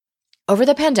Over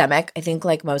the pandemic, I think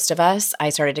like most of us,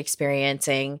 I started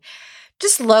experiencing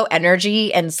just low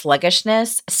energy and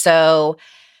sluggishness. So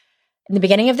in the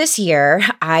beginning of this year,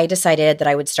 I decided that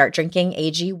I would start drinking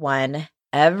AG1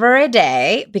 every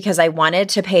day because I wanted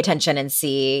to pay attention and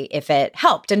see if it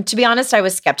helped. And to be honest, I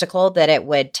was skeptical that it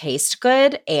would taste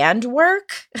good and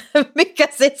work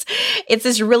because it's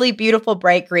this really beautiful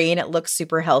bright green. It looks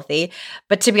super healthy.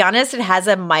 But to be honest, it has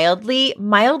a mildly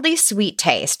sweet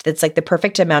taste. It's like the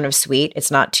perfect amount of sweet.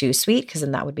 It's not too sweet because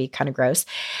then that would be kind of gross.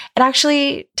 It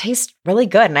actually tastes really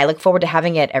good and I look forward to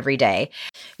having it every day.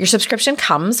 Your subscription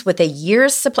comes with a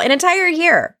year's supply,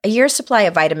 a year's supply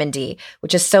of vitamin D,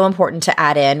 which is so important to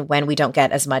add in when we don't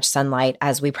get as much sunlight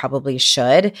as we probably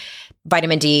should.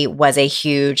 Vitamin D was a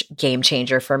huge game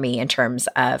changer for me in terms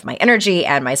of my energy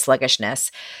and my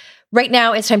sluggishness. Right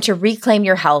now, it's time to reclaim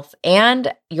your health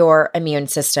and your immune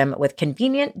system with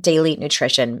convenient daily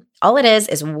nutrition. All it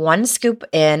is 1 scoop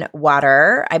in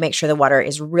water. I make sure the water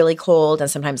is really cold and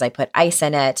sometimes I put ice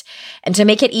in it. And to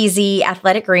make it easy,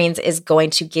 Athletic Greens is going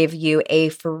to give you a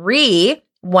free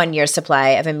 1-year supply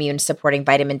of immune supporting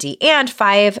vitamin D and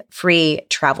 5 free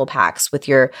travel packs with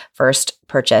your first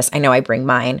purchase. I know I bring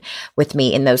mine with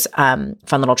me in those fun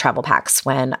little travel packs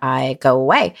when I go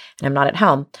away and I'm not at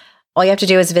home. All you have to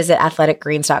do is visit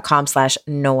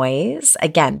athleticgreens.com/noise.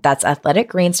 Again, that's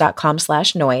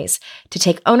athleticgreens.com/noise to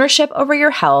take ownership over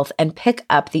your health and pick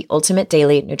up the ultimate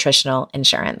daily nutritional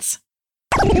insurance.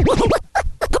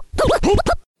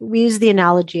 We use the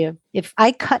analogy of if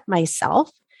I cut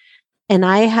myself and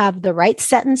I have the right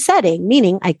set and setting,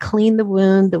 meaning I clean the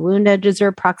wound edges are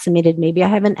approximated, maybe I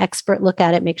have an expert look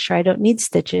at it, make sure I don't need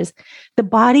stitches, the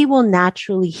body will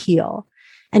naturally heal.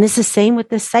 And it's the same with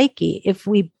the psyche. If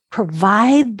we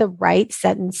provide the right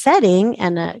set and setting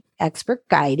and an expert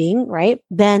guiding, right,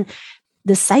 then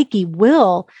the psyche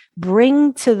will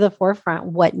bring to the forefront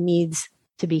what needs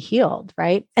to be healed,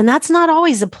 right? And that's not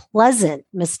always a pleasant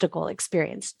mystical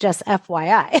experience, just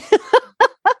FYI.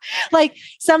 Like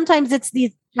sometimes it's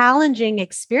these challenging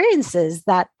experiences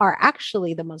that are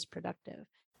actually the most productive.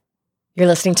 You're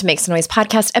listening to Make Some Noise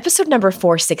podcast, episode number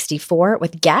 464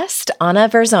 with guest Anna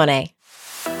Verzone.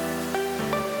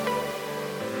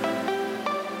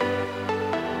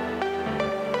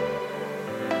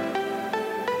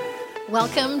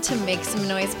 Welcome to Make Some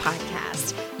Noise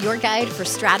podcast, your guide for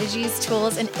strategies,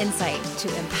 tools, and insight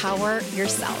to empower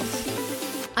yourself.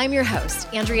 I'm your host,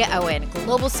 Andrea Owen,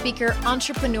 global speaker,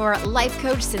 entrepreneur, life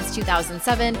coach since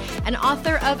 2007, and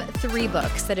author of 3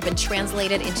 books that have been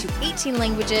translated into 18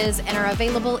 languages and are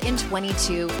available in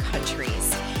 22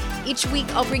 countries. Each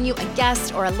week, I'll bring you a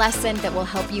guest or a lesson that will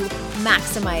help you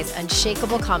maximize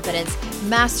unshakable confidence,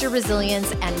 master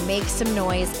resilience, and make some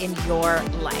noise in your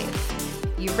life.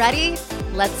 You ready?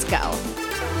 Let's go.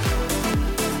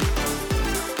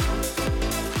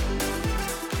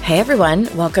 Hey everyone,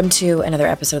 welcome to another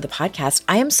episode of the podcast.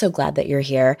 I am so glad that you're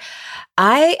here.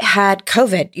 I had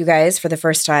COVID, you guys, for the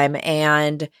first time,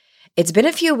 and it's been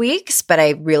a few weeks, but I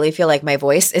really feel like my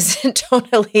voice isn't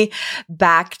totally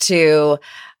back to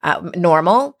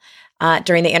normal.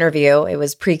 During the interview, it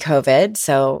was pre-COVID,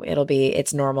 so it'll be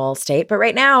its normal state. But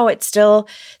right now, it's still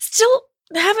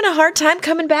having a hard time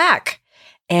coming back.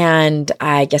 And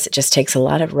I guess it just takes a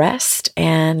lot of rest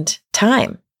and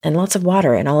time and lots of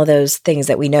water and all of those things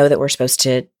that we know that we're supposed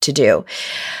to do.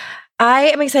 I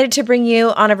am excited to bring you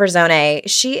Anna Verzone.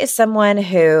 She is someone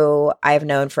who I've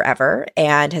known forever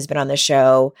and has been on the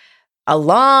show a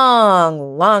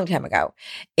long, long time ago.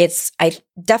 I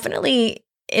definitely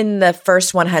in the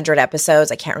first 100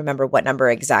 episodes, I can't remember what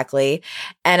number exactly.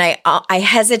 And I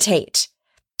hesitate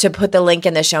to put the link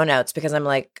in the show notes because I'm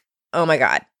like, oh my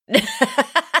God.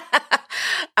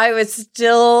 I was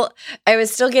still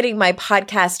getting my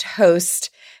podcast host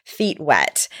feet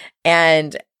wet,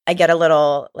 and I get a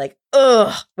little like,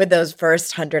 ugh, with those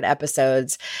first 100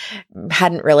 episodes.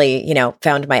 Hadn't really,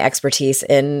 found my expertise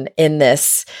in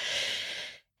this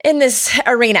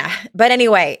arena. But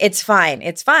anyway, it's fine.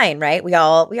 It's fine, right? We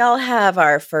all have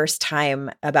our first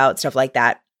time about stuff like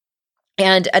that.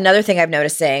 And another thing I'm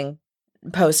noticing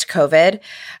post-COVID,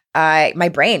 my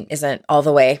brain isn't all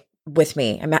the way with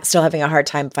me. I'm still having a hard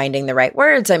time finding the right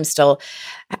words. I'm still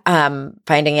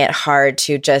finding it hard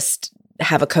to just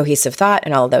have a cohesive thought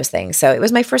and all of those things. So it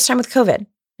was my first time with COVID.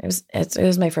 It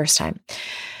was my first time.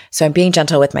 So I'm being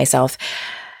gentle with myself.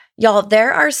 Y'all,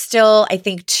 there are still, I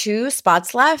think, 2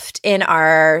 spots left in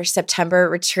our September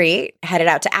retreat, headed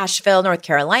out to Asheville, North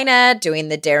Carolina, doing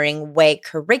the Daring Way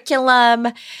curriculum.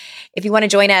 If you want to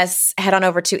join us, head on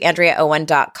over to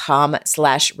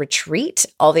AndreaOwen.com/retreat.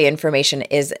 All the information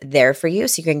is there for you,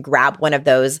 so you can grab one of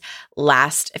those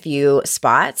last few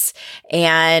spots.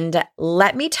 And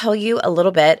let me tell you a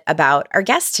little bit about our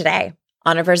guest today.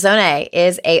 Anna Verzone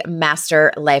is a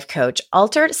master life coach,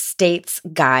 altered states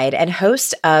guide, and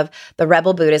host of the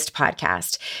Rebel Buddhist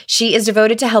podcast. She is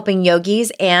devoted to helping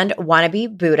yogis and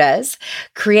wannabe Buddhas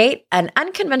create an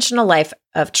unconventional life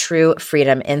of true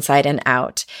freedom inside and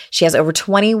out. She has over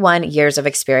 21 years of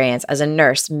experience as a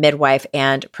nurse, midwife,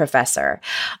 and professor.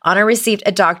 Anna received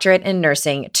a doctorate in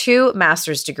nursing, 2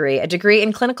 master's degree, a degree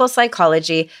in clinical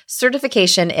psychology,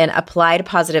 certification in applied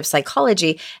positive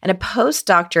psychology, and a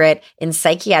postdoctorate in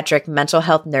psychiatric mental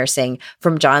health nursing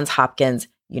from Johns Hopkins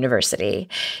University.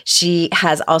 She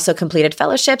has also completed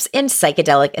fellowships in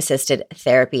psychedelic assisted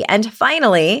therapy. And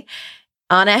finally,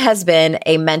 Anna has been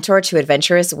a mentor to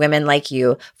adventurous women like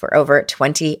you for over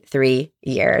 23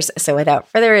 years. So without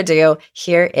further ado,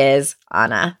 here is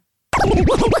Anna.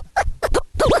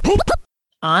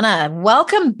 Anna,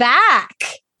 welcome back.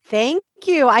 Thank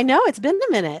you. I know it's been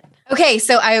a minute. Okay,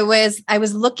 so I was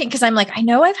looking because I'm like, I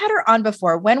know I've had her on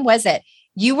before. When was it?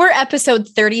 You were episode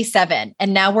 37,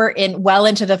 and now we're well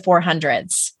into the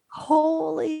 400s.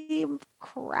 Holy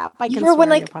crap. You were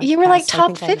like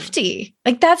top 50.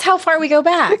 Like that's how far we go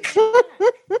back. Oh,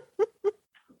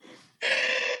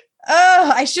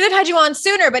 I should have had you on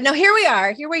sooner, but no, here we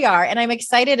are. And I'm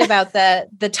excited about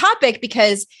the topic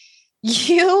because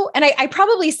I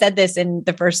probably said this in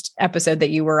the first episode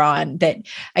that you were on, that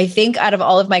I think out of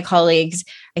all of my colleagues,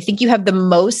 I think you have the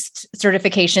most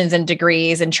certifications and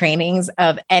degrees and trainings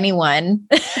of anyone.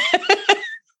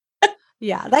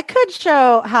 Yeah, that could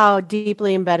show how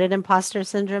deeply embedded imposter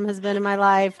syndrome has been in my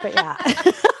life. But yeah.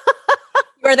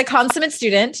 You are the consummate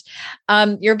student.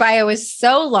 Your bio is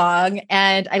so long,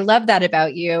 and I love that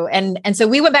about you. And so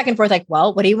we went back and forth like,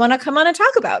 well, what do you want to come on and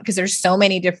talk about? Because there's so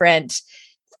many different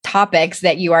topics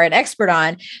that you are an expert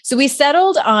on. So we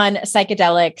settled on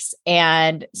psychedelics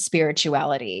and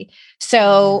spirituality.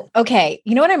 So, okay,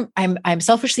 you know what I'm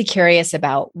selfishly curious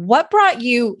about? What brought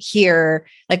you here?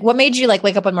 Like what made you like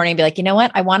wake up one morning and be like, you know what?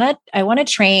 I want to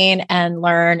train and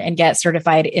learn and get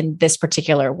certified in this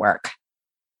particular work.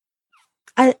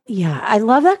 I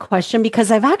love that question because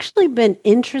I've actually been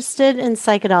interested in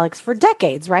psychedelics for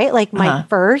decades, right? Like my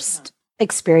first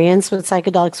experience with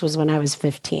psychedelics was when I was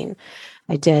 15.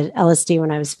 I did LSD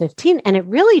when I was 15 and it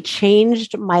really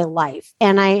changed my life.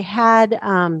 And I had,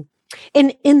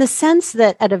 in the sense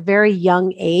that at a very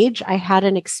young age, I had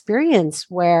an experience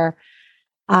where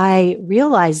I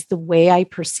realized the way I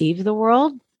perceive the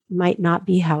world might not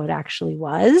be how it actually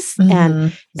was. Mm-hmm.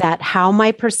 And that how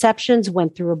my perceptions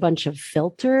went through a bunch of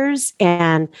filters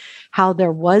and how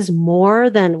there was more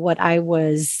than what I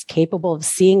was capable of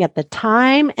seeing at the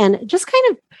time. And just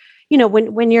kind of, you know,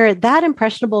 when you're that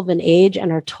impressionable of an age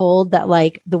and are told that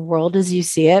like the world as you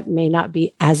see it may not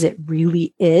be as it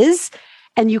really is,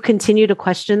 and you continue to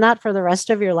question that for the rest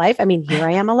of your life. I mean, here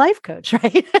I am a life coach,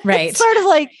 right? Right. It's sort of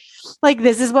like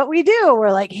this is what we do.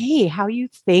 We're like, hey, how you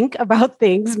think about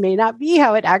things may not be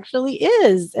how it actually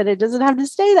is. And it doesn't have to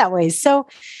stay that way. So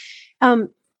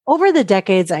over the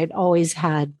decades, I'd always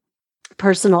had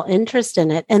personal interest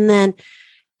in it. And then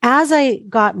as I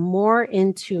got more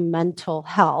into mental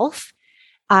health,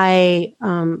 I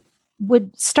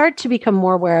would start to become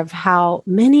more aware of how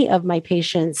many of my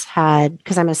patients had,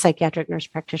 because I'm a psychiatric nurse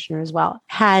practitioner as well,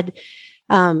 had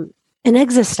an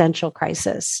existential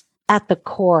crisis at the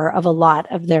core of a lot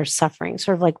of their suffering.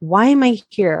 Sort of like, why am I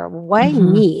here? Why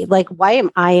me? Like, why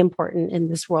am I important in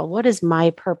this world? What is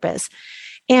my purpose?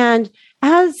 And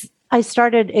as I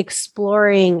started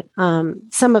exploring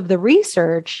some of the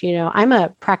research, you know, I'm a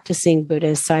practicing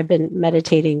Buddhist, so I've been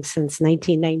meditating since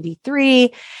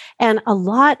 1993. And a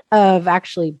lot of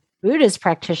actually Buddhist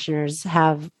practitioners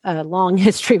have a long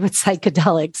history with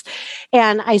psychedelics.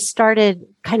 And I started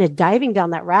kind of diving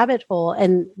down that rabbit hole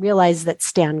and realized that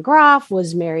Stan Grof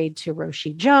was married to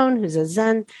Roshi Joan, who's a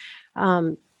Zen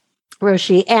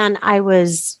Roshi. And I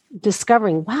was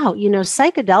discovering, wow, you know,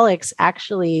 psychedelics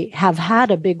actually have had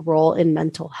a big role in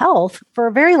mental health for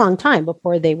a very long time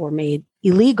before they were made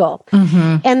illegal.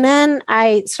 Mm-hmm. And then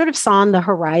I sort of saw on the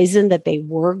horizon that they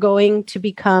were going to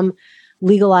become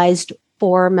legalized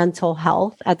for mental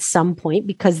health at some point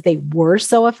because they were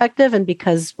so effective and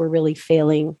because we're really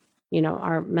failing, you know,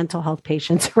 our mental health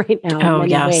patients right now in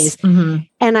many ways. Mm-hmm.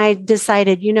 And I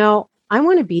decided, you know, I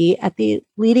want to be at the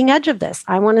leading edge of this.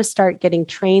 I want to start getting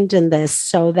trained in this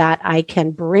so that I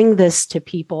can bring this to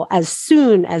people as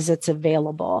soon as it's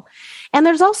available. And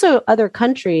there's also other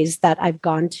countries that I've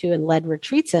gone to and led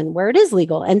retreats in where it is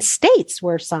legal, and states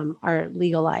where some are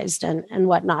legalized and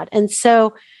whatnot. And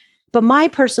so, but my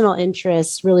personal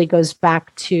interest really goes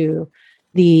back to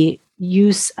the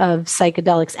use of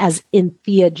psychedelics as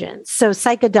entheogens. So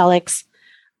psychedelics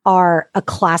are a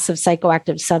class of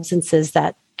psychoactive substances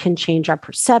that can change our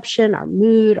perception, our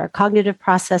mood, our cognitive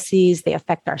processes. They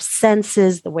affect our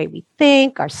senses, the way we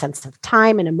think, our sense of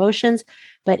time and emotions.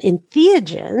 But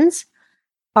entheogens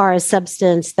are a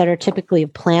substance that are typically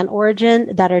of plant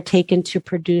origin that are taken to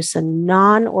produce a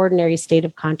non-ordinary state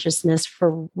of consciousness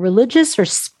for religious or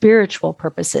spiritual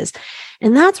purposes.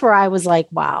 And that's where I was like,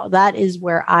 wow, that is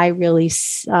where I really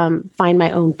find my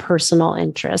own personal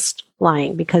interest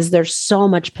lying, because there's so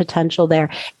much potential there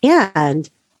and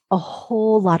a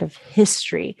whole lot of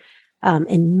history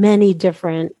in many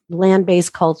different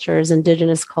land-based cultures,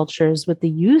 indigenous cultures, with the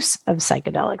use of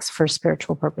psychedelics for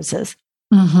spiritual purposes.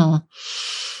 Mm-hmm.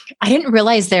 I didn't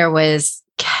realize there was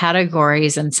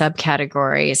categories and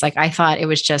subcategories. Like I thought it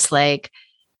was just like,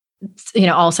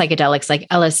 all psychedelics like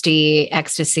LSD,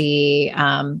 ecstasy,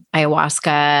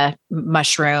 ayahuasca,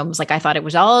 mushrooms. Like I thought it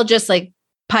was all just like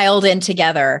piled in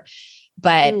together.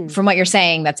 But from what you're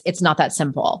saying, it's not that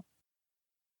simple.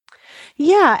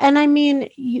 Yeah. And I mean,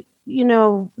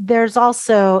 there's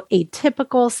also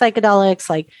atypical psychedelics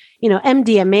like,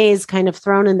 MDMA is kind of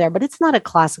thrown in there, but it's not a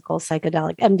classical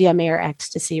psychedelic, MDMA or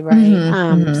ecstasy, right?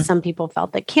 Mm-hmm. Some people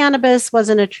felt that cannabis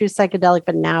wasn't a true psychedelic,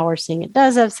 but now we're seeing it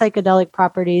does have psychedelic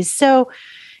properties. So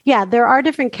yeah, there are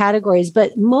different categories,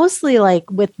 but mostly like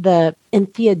with the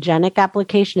entheogenic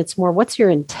application, it's more what's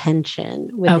your intention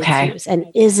with its use, and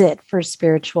is it for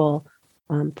spiritual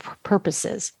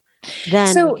purposes?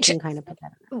 Then we can kind of put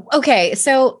that in. Okay.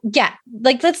 So yeah,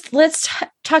 like let's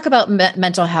talk about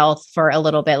mental health for a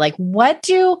little bit. Like what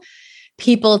do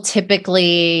people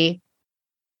typically,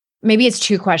 maybe it's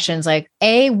two questions. Like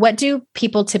what do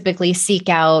people typically seek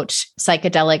out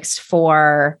psychedelics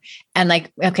for? And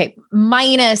like, okay,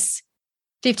 minus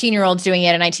 15-year-olds doing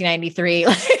it in 1993,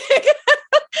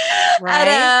 right?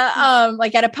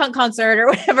 At a punk concert or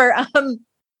whatever.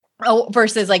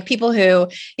 Versus like people who,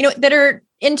 that are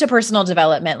into personal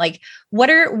development. Like what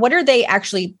are they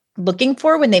actually looking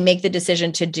for when they make the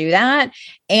decision to do that?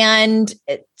 And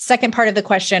second part of the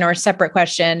question, or separate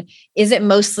question, is it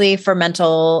mostly for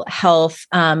mental health?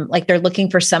 Like they're looking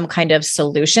for some kind of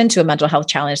solution to a mental health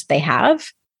challenge they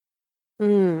have?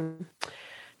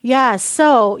 Yeah.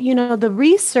 So, the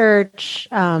research,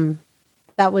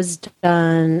 that was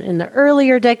done in the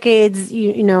earlier decades,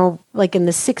 like in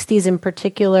the 60s in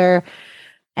particular,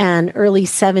 and early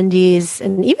 70s,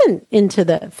 and even into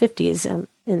the 50s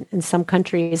in some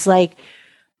countries. Like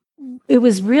it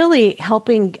was really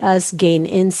helping us gain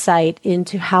insight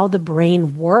into how the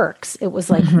brain works. It was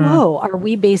like, whoa, are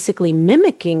we basically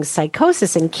mimicking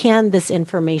psychosis? And can this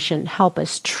information help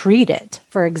us treat it,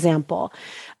 for example?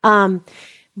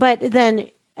 But then,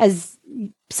 as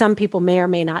some people may or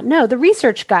may not know, the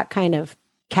research got kind of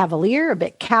cavalier, a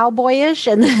bit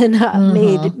cowboyish, and then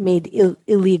made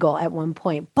illegal at one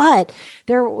point. But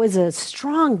there was a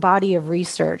strong body of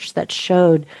research that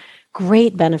showed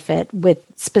great benefit with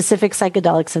specific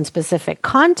psychedelics in specific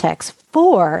contexts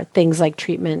for things like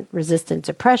treatment-resistant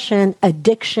depression,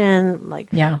 addiction, like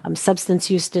substance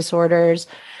use disorders.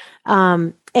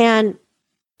 And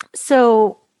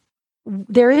so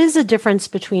there is a difference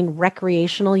between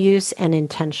recreational use and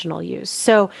intentional use.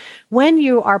 So when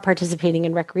you are participating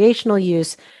in recreational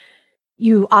use,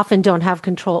 you often don't have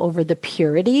control over the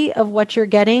purity of what you're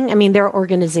getting. I mean, there are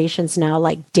organizations now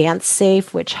like Dance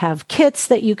Safe, which have kits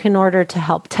that you can order to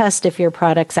help test if your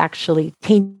product's actually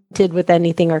tainted with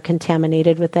anything or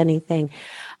contaminated with anything.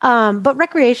 But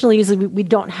recreational use, we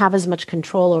don't have as much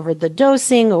control over the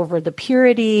dosing, over the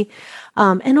purity,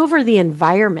 and over the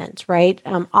environment, right?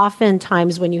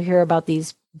 Oftentimes when you hear about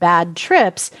these bad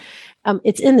trips,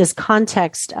 it's in this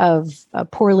context of a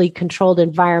poorly controlled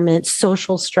environment,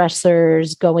 social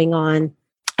stressors going on.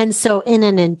 And so in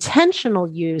an intentional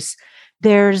use,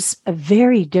 there's a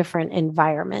very different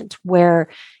environment where,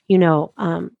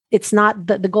 it's not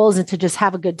the goal isn't to just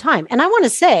have a good time. And I want to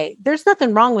say there's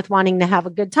nothing wrong with wanting to have a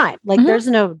good time. Like there's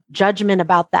no judgment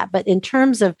about that. But in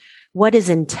terms of what is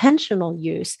intentional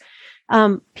use,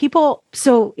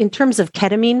 so in terms of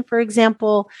ketamine, for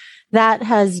example, that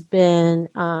has been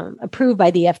approved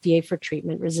by the FDA for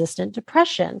treatment-resistant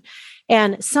depression.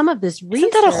 And some of this research—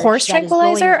 Isn't that a horse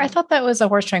tranquilizer? I on— thought that was a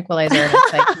horse tranquilizer and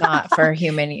it's like not for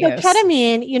human use. So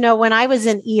ketamine, when I was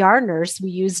an ER nurse, we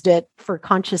used it for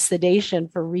conscious sedation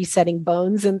for resetting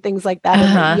bones and things like that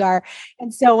in the ER.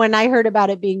 And so when I heard about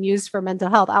it being used for mental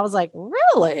health, I was like,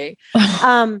 really?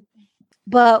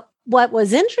 But what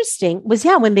was interesting was,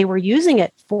 when they were using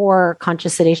it for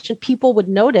conscious sedation, people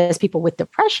with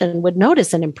depression would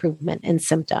notice an improvement in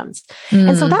symptoms.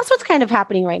 And so that's what's kind of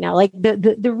happening right now. Like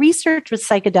the research with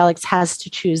psychedelics has to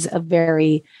choose a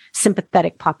very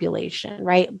sympathetic population,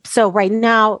 right? So right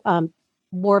now,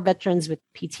 war veterans with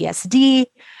PTSD,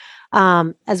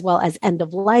 as well as end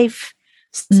of life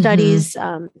studies.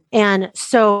 And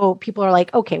so people are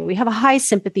like, okay, we have a high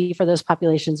sympathy for those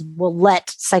populations. We'll let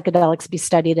psychedelics be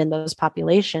studied in those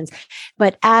populations.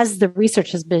 But as the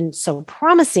research has been so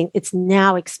promising, it's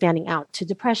now expanding out to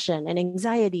depression and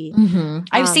anxiety.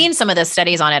 I've seen some of the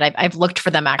studies on it. I've looked for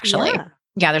them actually.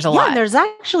 Yeah, there's a lot. And there's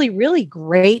actually really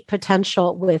great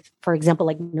potential with, for example,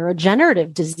 like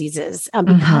neurodegenerative diseases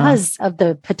because of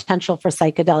the potential for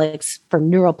psychedelics for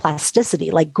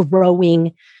neuroplasticity, like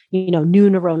growing new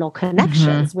neuronal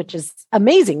connections, which is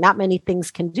amazing. Not many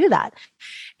things can do that.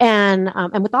 And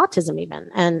with autism even,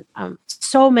 and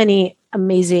so many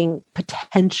amazing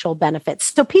potential benefits.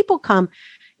 So people come,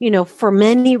 for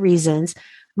many reasons.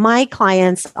 My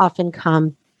clients often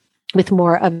come with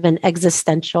more of an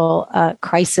existential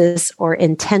crisis or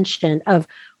intention of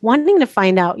wanting to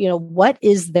find out, what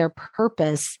is their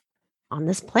purpose on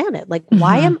this planet? Like,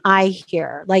 why am I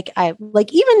here?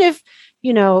 Even if,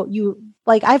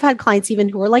 I've had clients even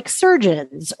who are like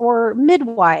surgeons or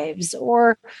midwives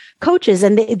or coaches,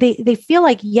 and they feel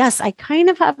like, yes, I kind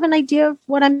of have an idea of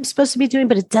what I'm supposed to be doing,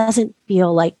 but it doesn't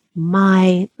feel like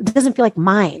mine,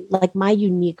 like my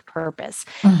unique purpose.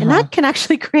 And that can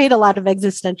actually create a lot of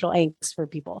existential angst for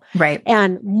people. Right.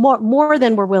 And more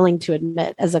than we're willing to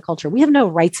admit as a culture. We have no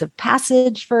rites of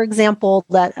passage, for example,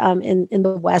 that in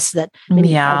the West that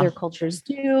many other cultures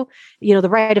do. The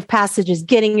rite of passage is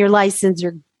getting your license,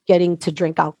 you're getting to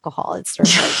drink alcohol. It's sort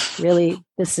of like, really,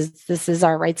 this is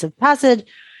our rites of passage.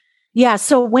 Yeah.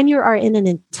 So when you are in an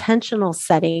intentional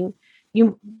setting,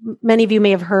 many of you may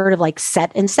have heard of like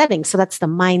set and setting. So that's the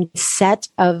mindset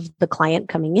of the client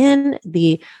coming in,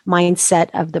 the mindset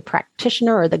of the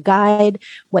practitioner or the guide,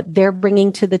 what they're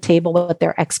bringing to the table, what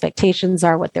their expectations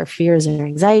are, what their fears and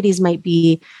anxieties might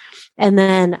be. And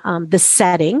then the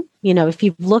setting, if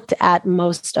you've looked at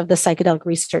most of the psychedelic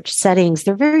research settings,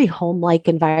 they're very home-like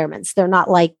environments. They're not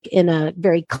like in a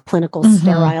very clinical,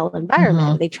 sterile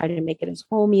environment. They try to make it as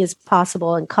homey as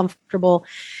possible and comfortable.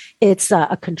 It's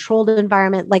a controlled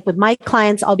environment. Like with my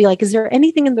clients, I'll be like, is there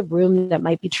anything in the room that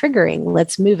might be triggering?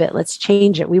 Let's move it. Let's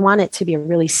change it. We want it to be a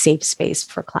really safe space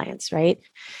for clients, right?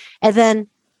 And then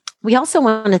we also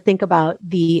want to think about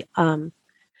the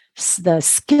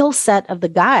skill set of the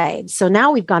guide. So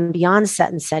now we've gone beyond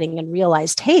set and setting and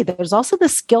realized, hey, there's also the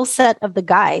skill set of the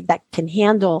guide that can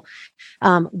handle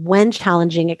when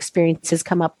challenging experiences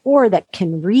come up, or that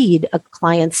can read a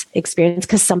client's experience,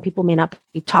 because some people may not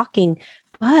be talking,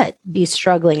 but be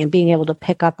struggling, and being able to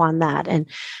pick up on that, and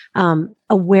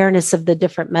awareness of the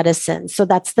different medicines. So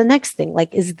that's the next thing.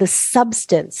 Like, is the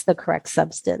substance the correct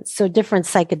substance? So different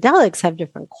psychedelics have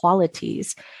different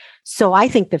qualities. So I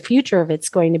think the future of it's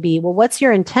going to be, well, what's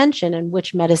your intention and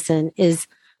which medicine is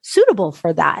suitable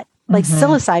for that? Like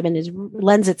psilocybin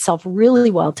lends itself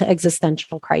really well to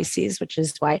existential crises, which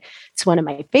is why it's one of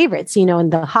my favorites. In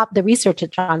the research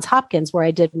at Johns Hopkins, where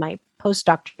I did my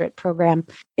postdoctorate program,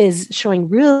 is showing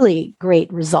really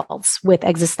great results with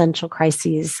existential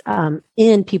crises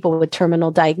in people with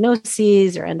terminal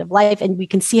diagnoses or end of life. And we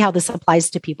can see how this applies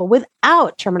to people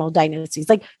without terminal diagnoses.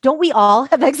 Like, don't we all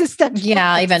have existential?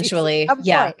 Yeah, eventually.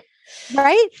 Yeah.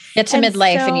 Right. Get to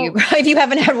midlife, and if you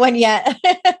haven't had one yet,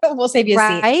 we'll save you a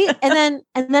seat. Right.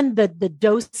 and then the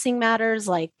dosing matters.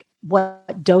 Like,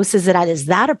 what dose is it at? Is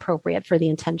that appropriate for the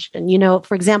intention?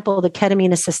 For example, the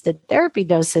ketamine assisted therapy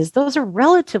doses, those are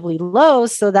relatively low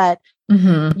so that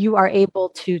you are able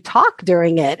to talk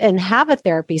during it and have a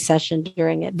therapy session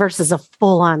during it, versus a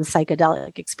full-on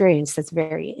psychedelic experience that's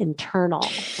very internal,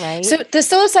 right? So the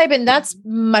psilocybin, that's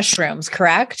mushrooms,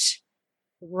 correct?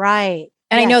 Right.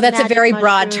 And yes, I know that's a very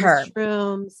broad term.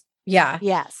 Mushrooms. Yeah.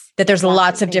 Yes. That there's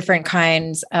lots of different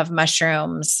kinds of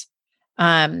mushrooms.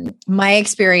 My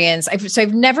experience,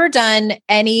 I've never done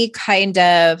any kind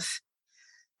of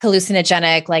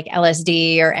hallucinogenic like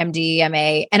LSD or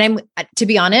MDMA. And to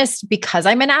be honest, because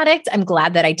I'm an addict, I'm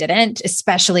glad that I didn't,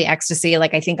 especially ecstasy.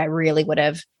 Like, I think I really would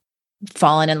have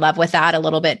fallen in love with that a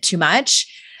little bit too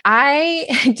much. I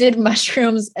did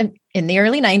mushrooms in the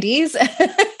early 90s.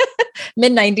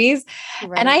 mid 90s.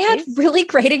 Right. And I had really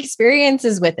great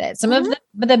experiences with it. Some of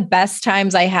the best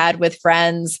times I had with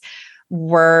friends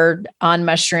were on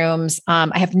mushrooms.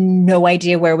 I have no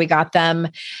idea where we got them.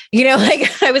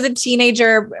 Like I was a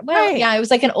teenager. Well, yeah, I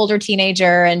was like an older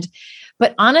teenager.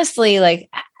 But honestly,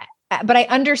 but I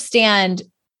understand.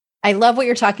 I love what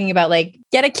you're talking about. Like,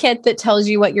 get a kit that tells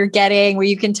you what you're getting, where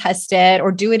you can test it,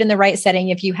 or do it in the right setting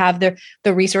if you have the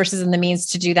resources and the means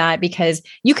to do that, because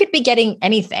you could be getting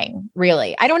anything,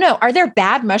 really. I don't know. Are there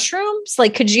bad mushrooms?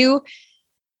 Like,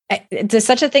 does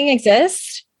such a thing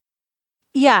exist?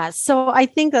 Yeah. So I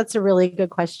think that's a really good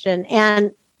question.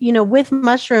 And, with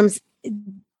mushrooms,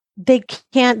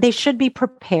 they should be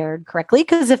prepared correctly,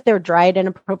 because if they're dried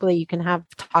inappropriately, you can have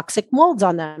toxic molds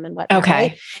on them and whatnot. Okay.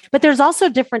 Right? But there's also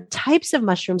different types of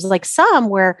mushrooms, like some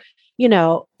where,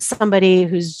 somebody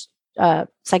who's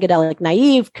psychedelic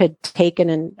naive could take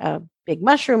in a big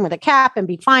mushroom with a cap and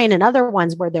be fine, and other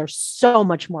ones where they're so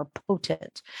much more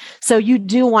potent. So you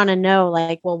do want to know,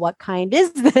 like, well, what kind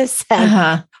is this?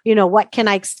 And, what can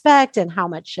I expect and how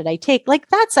much should I take? Like,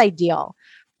 that's ideal.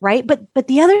 Right. But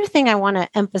the other thing I want to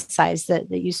emphasize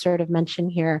that you sort of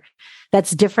mentioned here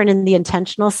that's different in the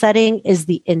intentional setting is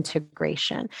the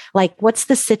integration. Like, what's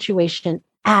the situation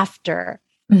after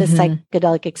the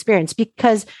psychedelic experience?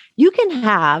 Because you can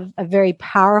have a very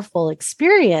powerful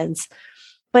experience,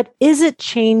 but is it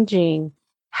changing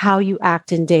how you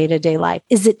act in day-to-day life?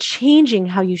 Is it changing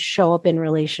how you show up in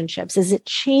relationships? Is it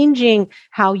changing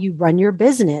how you run your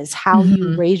business, how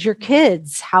you raise your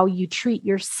kids, how you treat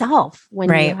yourself when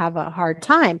you have a hard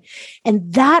time?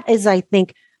 And that is, I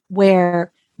think,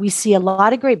 where we see a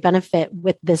lot of great benefit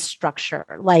with this structure.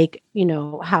 Like,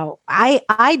 how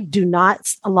I do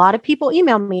not, a lot of people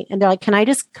email me and they're like, can I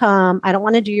just come? I don't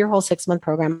want to do your whole 6-month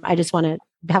program. I just want to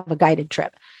have a guided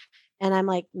trip. And I'm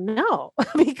like, no,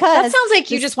 because that sounds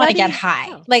like you just want to get high.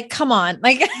 No. Like, come on.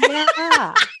 Like,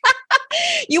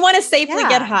 you want to safely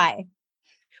get high.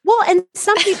 Well, and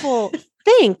some people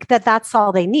think that that's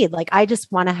all they need. Like, I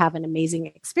just want to have an amazing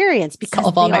experience because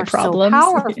solve all my problems. So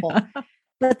powerful.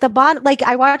 Yeah. But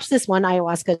I watched this one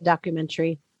ayahuasca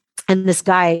documentary, and this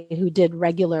guy who did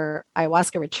regular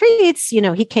ayahuasca retreats,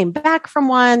 he came back from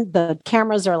one. The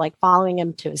cameras are like following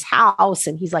him to his house.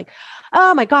 And he's like,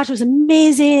 oh my gosh, it was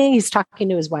amazing. He's talking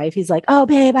to his wife. He's like, oh,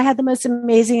 babe, I had the most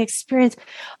amazing experience.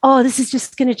 Oh, this is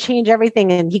just going to change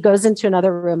everything. And he goes into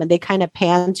another room and they kind of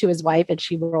pan to his wife and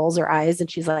she rolls her eyes and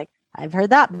she's like, I've heard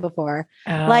that before.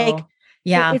 Oh, like,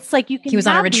 yeah, it's like you can. He was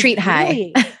on a retreat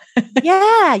high. You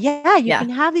can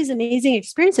have these amazing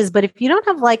experiences, but if you don't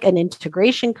have like an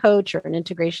integration coach or an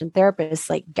integration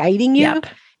therapist like guiding you,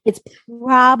 it's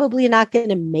probably not going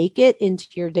to make it into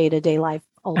your day-to-day life.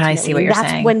 Ultimately. I see what you're saying.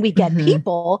 That's when we get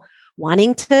people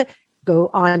wanting to go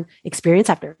on experience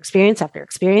after experience after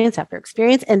experience after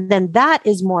experience, and then that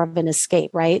is more of an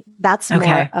escape, right? That's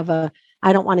more of a,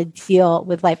 I don't want to deal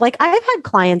with life. Like, I've had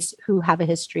clients who have a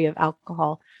history of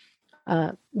alcohol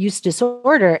use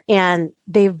disorder, and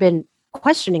they've been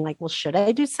questioning, like, well, should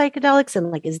I do psychedelics?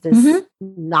 And like, is this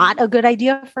not a good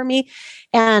idea for me?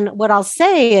 And what I'll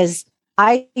say is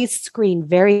I screen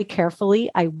very carefully.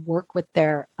 I work with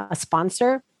their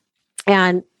sponsor,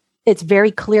 and it's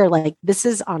very clear, like, this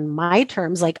is on my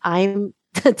terms. Like, I'm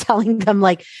telling them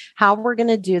like how we're going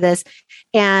to do this.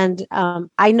 And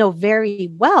I know very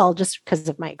well, just because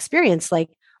of my experience, like,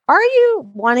 are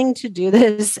you wanting to do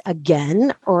this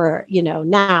again or,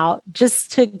 now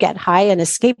just to get high and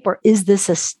escape? Or is this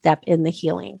a step in the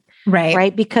healing?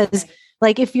 Right. Because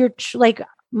like, if you're like,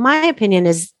 my opinion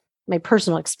is, my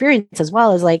personal experience as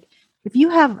well, is like, if you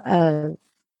have a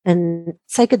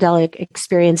psychedelic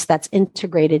experience that's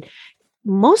integrated,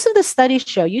 most of the studies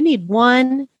show you need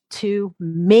 1, 2,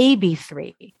 maybe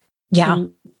 3. Yeah.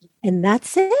 And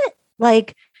that's it.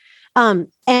 Like, and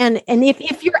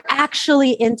if you're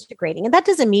actually integrating, and that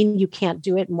doesn't mean you can't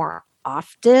do it more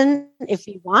often if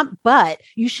you want, but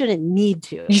you shouldn't need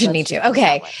to. You shouldn't need to.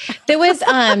 Okay. There was,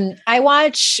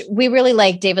 we really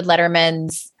like David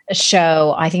Letterman's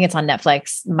show. I think it's on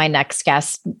Netflix. My Next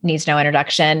Guest Needs No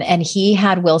Introduction. And he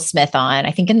had Will Smith on,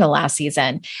 I think in the last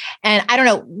season. And I don't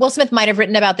know, Will Smith might've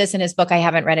written about this in his book. I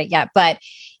haven't read it yet, but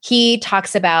he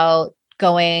talks about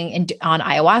going on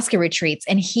ayahuasca retreats,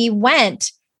 and he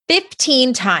went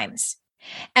 15 times.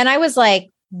 And I was like,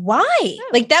 why?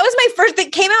 Like, that was my first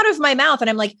that came out of my mouth. And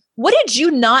I'm like, what did you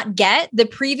not get the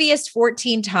previous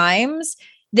 14 times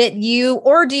that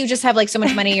or do you just have like so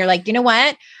much money? You're like, you know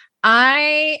what?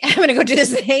 I am going to go do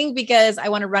this thing because I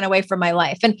want to run away from my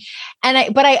life.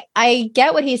 But I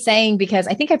get what he's saying, because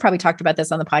I think I probably talked about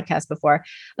this on the podcast before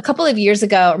a couple of years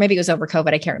ago, or maybe it was over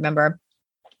COVID. I can't remember.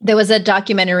 there was a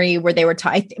documentary where they were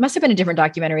it must have been a different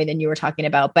documentary than you were talking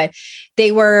about, but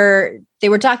they were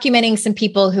documenting some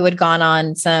people who had gone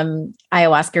on some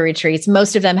ayahuasca retreats.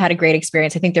 Most of them had a great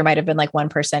experience. I think there might have been like one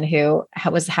person who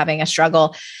was having a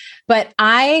struggle. But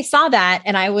I saw that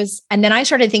and then I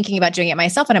started thinking about doing it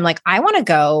myself. And I'm like, I want to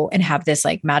go and have this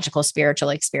like magical spiritual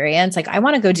experience. Like I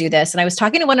want to go do this. And I was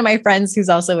talking to one of my friends who's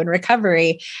also in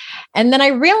recovery. And then I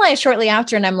realized shortly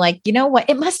after, and I'm like, you know what?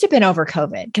 It must have been over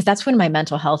COVID because that's when my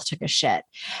mental health took a shit.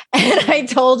 And I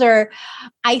told her,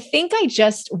 I think I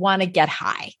just want to get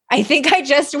high. I think I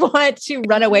just want to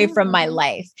run away from my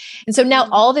life. And so now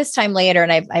all this time later,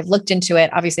 and I've looked into it,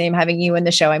 obviously I'm having you in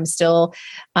the show. I'm still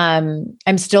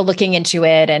looking into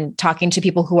it and talking to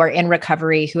people who are in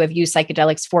recovery, who have used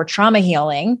psychedelics for trauma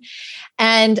healing.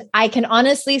 And I can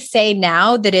honestly say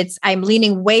now that I'm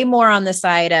leaning way more on the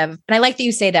side of, and I like that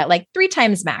you say that, like 3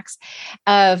 times max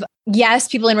of, yes,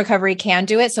 people in recovery can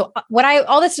do it. So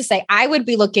all this to say, I would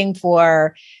be looking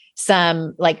for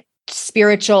some like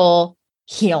spiritual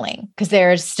healing because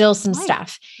there's still some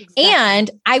stuff. Exactly.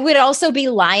 And I would also be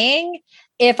lying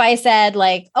if I said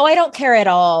like, oh, I don't care at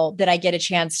all that I get a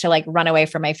chance to like run away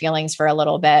from my feelings for a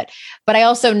little bit. But I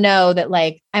also know that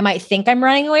like, I might think I'm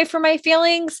running away from my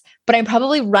feelings, but I'm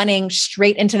probably running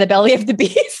straight into the belly of the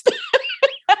beast.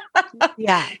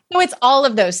 Yeah. So it's all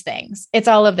of those things.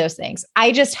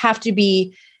 I just have to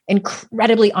be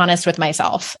incredibly honest with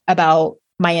myself about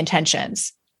my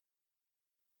intentions.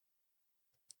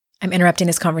 I'm interrupting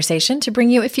this conversation to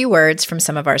bring you a few words from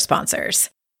some of our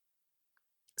sponsors.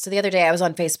 So the other day I was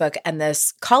on Facebook and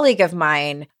this colleague of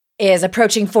mine is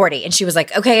approaching 40 and she was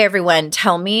like, okay, everyone,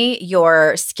 tell me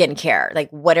your skincare. Like,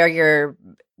 what are your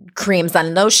creams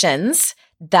and lotions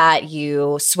that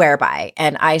you swear by?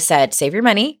 And I said, save your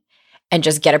money and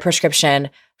just get a prescription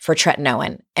for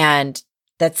tretinoin. And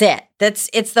that's it.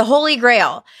 It's the holy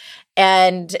grail.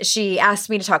 And she asked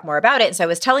me to talk more about it. And so I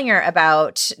was telling her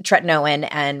about tretinoin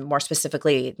and more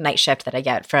specifically Night Shift that I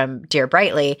get from Dear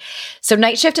Brightly. So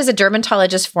Night Shift is a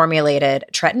dermatologist formulated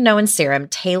tretinoin serum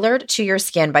tailored to your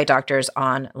skin by doctors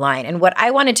online. And what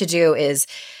I wanted to do is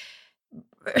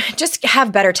just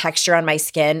have better texture on my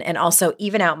skin and also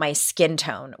even out my skin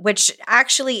tone, which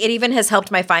actually it even has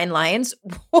helped my fine lines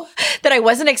that I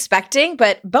wasn't expecting,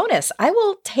 but bonus, I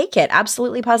will take it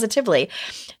absolutely positively.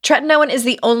 Tretinoin is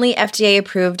the only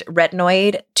FDA-approved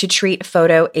retinoid to treat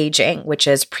photoaging, which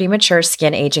is premature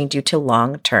skin aging due to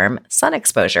long-term sun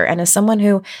exposure. And as someone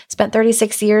who spent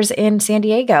 36 years in San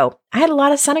Diego, I had a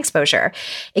lot of sun exposure.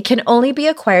 It can only be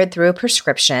acquired through a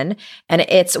prescription, and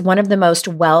it's one of the most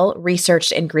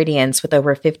well-researched ingredients with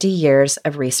over 50 years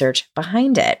of research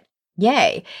behind it.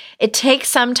 Yay. It takes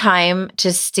some time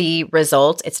to see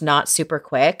results. It's not super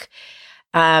quick.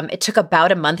 It took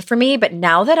about a month for me, but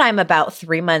now that I'm about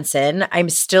 3 months in, I'm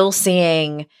still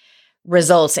seeing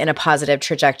results in a positive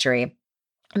trajectory.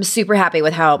 I'm super happy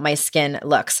with how my skin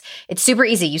looks. It's super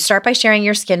easy. You start by sharing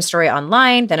your skin story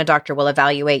online. Then a doctor will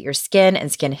evaluate your skin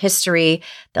and skin history.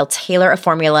 They'll tailor a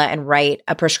formula and write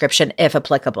a prescription if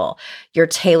applicable. Your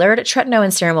tailored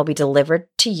tretinoin serum will be delivered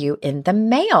to you in the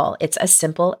mail. It's as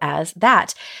simple as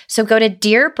that. So go to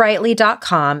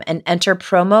dearbrightly.com and enter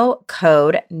promo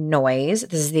code NOISE.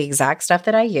 This is the exact stuff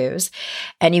that I use.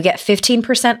 And you get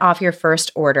 15% off your first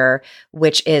order,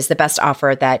 which is the best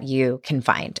offer that you can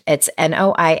find. It's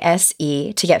NOISE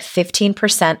to get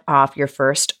 15% off your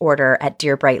first order at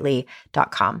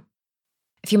dearbrightly.com.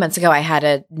 A few months ago, I had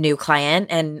a new client,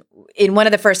 and in one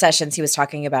of the first sessions, he was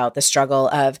talking about the struggle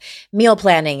of meal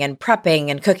planning and prepping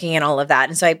and cooking and all of that.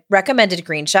 And so I recommended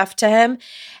Green Chef to him,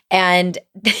 and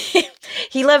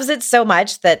he loves it so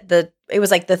much that it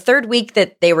was like the third week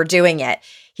that they were doing it.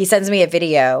 He sends me a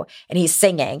video and he's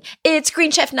singing, "It's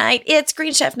Green Chef night. It's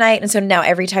Green Chef night." And so now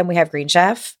every time we have Green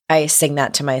Chef, I sing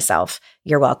that to myself.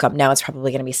 You're welcome. Now it's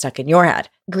probably going to be stuck in your head.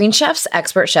 Green Chef's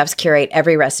expert chefs curate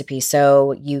every recipe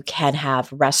so you can have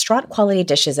restaurant quality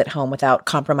dishes at home without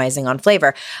compromising on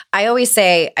flavor. I always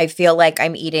say I feel like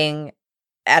I'm eating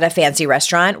at a fancy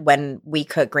restaurant when we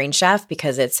cook Green Chef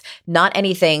because it's not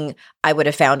anything I would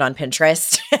have found on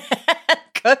Pinterest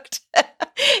cooked.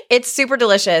 It's super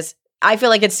delicious. I feel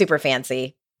like it's super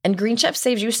fancy. And Green Chef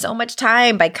saves you so much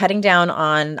time by cutting down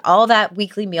on all that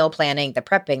weekly meal planning, the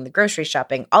prepping, the grocery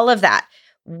shopping, all of that.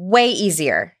 Way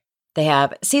easier. They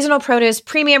have seasonal produce,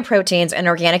 premium proteins, and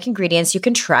organic ingredients you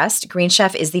can trust. Green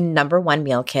Chef is the #1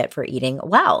 meal kit for eating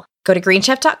well. Go to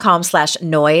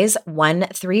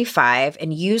greenchef.com/noise135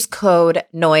 and use code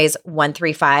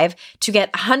noise135 to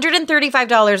get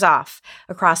 $135 off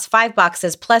across 5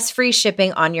 boxes plus free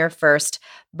shipping on your first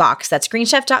box. That's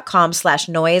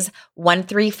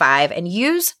greenchef.com/noise135 and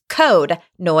use code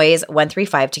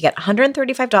noise135 to get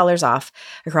 $135 off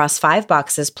across 5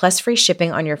 boxes plus free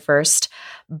shipping on your first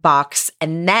box.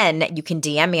 And then you can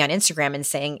DM me on Instagram and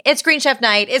saying, it's Green Chef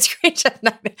Night, it's Green Chef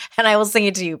Night, and I will sing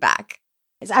it to you back.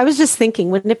 I was just thinking,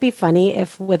 wouldn't it be funny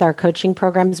if with our coaching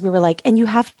programs, we were like, and you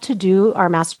have to do our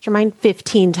mastermind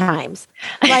 15 times.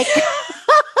 Like,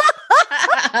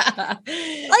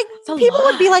 people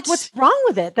would be like, what's wrong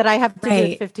with it that I have to do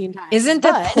it 15 times? Isn't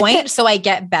the point so I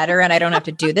get better and I don't have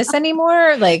to do this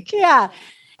anymore? Like, yeah.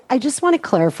 I just want to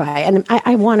clarify, and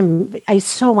I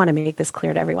so want to make this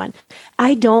clear to everyone.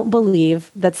 I don't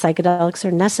believe that psychedelics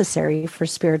are necessary for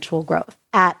spiritual growth.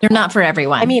 They're not for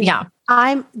everyone. I mean,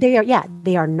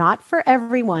 they are not for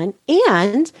everyone,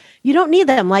 and you don't need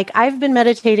them. Like, I've been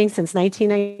meditating since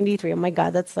 1993. Oh my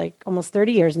God, that's like almost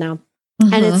 30 years now.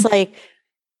 Mm-hmm. And it's like,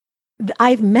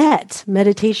 I've met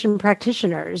meditation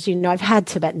practitioners, I've had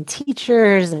Tibetan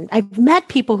teachers, and I've met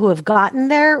people who have gotten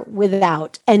there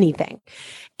without anything.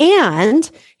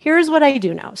 And here's what I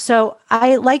do know. So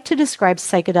I like to describe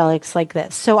psychedelics like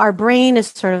this. So our brain is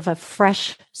sort of a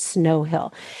fresh snow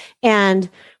hill, and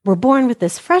we're born with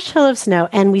this fresh hill of snow,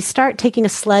 and we start taking a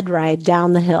sled ride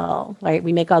down the hill, right?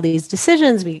 We make all these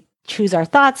decisions, we choose our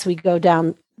thoughts, we go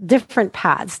down different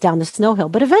paths down the snow hill,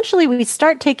 but eventually we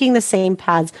start taking the same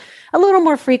paths a little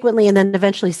more frequently. And then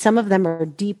eventually some of them are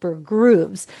deeper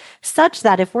grooves, such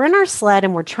that if we're in our sled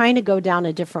and we're trying to go down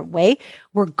a different way,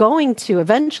 we're going to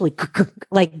eventually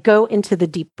like go into the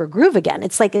deeper groove again.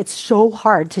 It's like, it's so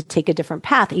hard to take a different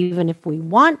path, even if we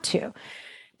want to.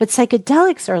 But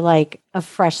psychedelics are like a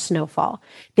fresh snowfall.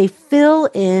 They fill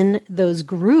in those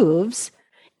grooves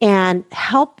and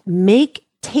help make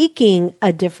taking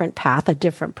a different path, a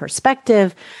different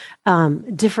perspective,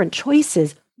 different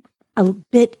choices a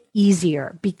bit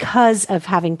easier because of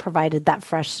having provided that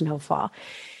fresh snowfall.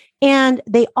 And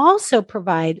they also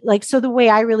provide, so the way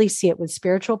I really see it with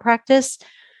spiritual practice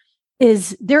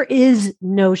is there is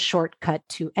no shortcut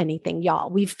to anything, y'all.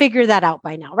 We've figured that out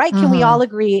by now, right? Mm-hmm. Can we all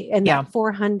agree in that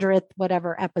 400th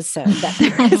whatever episode that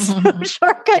there is no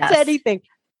shortcut to anything?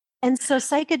 And so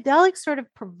psychedelics sort of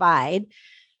provide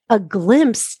a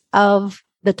glimpse of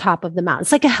the top of the mountain.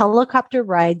 It's like a helicopter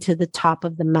ride to the top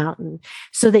of the mountain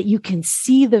so that you can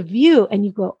see the view and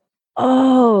you go,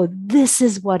 oh, this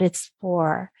is what it's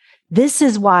for. This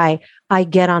is why I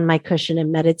get on my cushion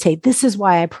and meditate. This is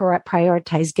why I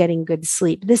prioritize getting good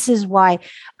sleep. This is why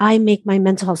I make my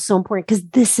mental health so important, because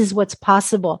this is what's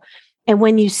possible. And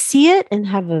when you see it and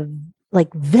have a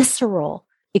visceral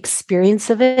experience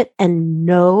of it and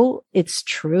know it's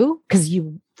true, because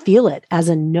you feel it as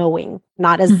a knowing,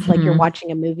 not as like you're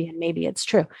watching a movie and maybe it's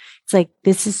true. It's like,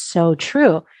 this is so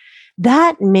true.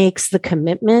 That makes the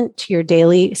commitment to your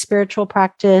daily spiritual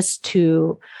practice,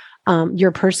 to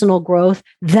your personal growth,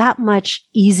 that much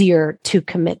easier to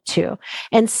commit to.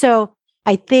 And so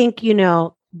I think,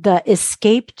 the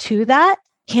escape to that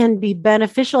can be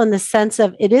beneficial in the sense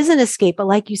of it is an escape, but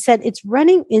like you said, it's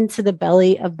running into the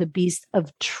belly of the beast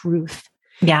of truth.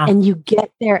 Yeah. And you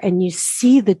get there and you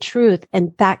see the truth,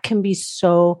 and that can be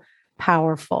so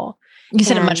powerful. You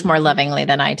said it much more lovingly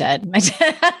than I did.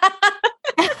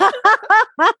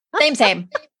 Same.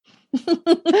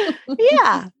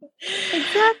 Yeah,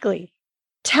 exactly.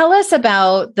 Tell us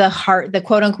about the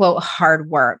quote unquote hard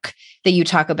work that you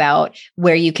talk about,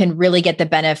 where you can really get the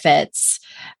benefits,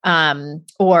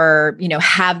 or,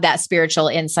 have that spiritual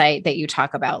insight that you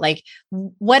talk about. Like,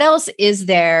 what else is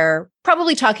there?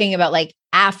 Probably talking about like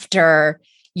after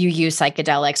you use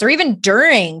psychedelics or even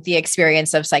during the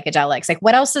experience of psychedelics, like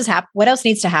what else what else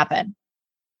needs to happen?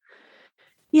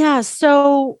 Yeah.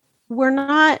 So we're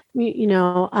not,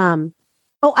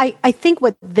 I think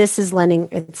what this is lending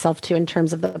itself to in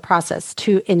terms of the process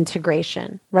to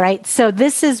integration, right? So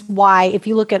this is why, if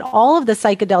you look at all of the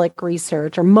psychedelic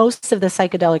research or most of the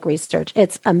psychedelic research,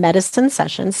 it's a medicine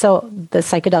session. So the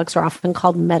psychedelics are often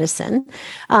called medicine.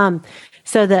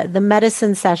 So the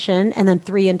medicine session, and then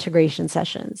 3 integration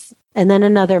sessions, and then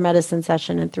another medicine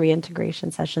session and 3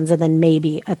 integration sessions, and then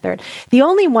maybe a third. The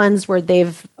only ones where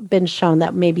they've been shown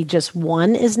that maybe just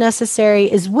one is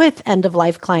necessary is with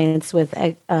end-of-life clients with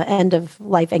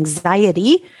end-of-life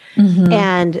anxiety,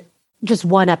 and just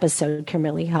one episode can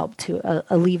really help to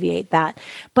alleviate that.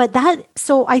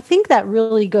 So I think that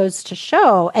really goes to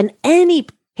show, and any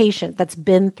patient that's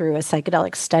been through a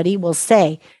psychedelic study will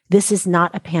say, this is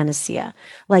not a panacea.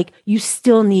 Like, you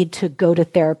still need to go to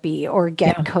therapy or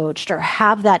get coached or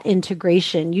have that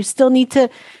integration. You still need to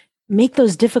make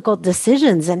those difficult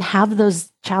decisions and have those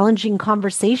challenging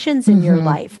conversations in your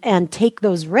life and take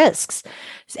those risks.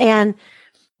 And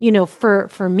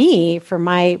for me, for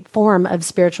my form of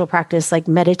spiritual practice, like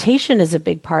meditation is a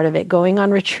big part of it. Going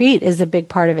on retreat is a big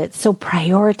part of it. So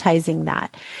prioritizing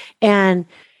that. And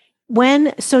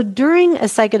during a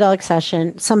psychedelic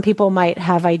session, some people might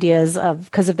have ideas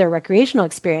because of their recreational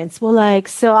experience. Well,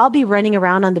 so I'll be running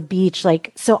around on the beach.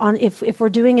 If we're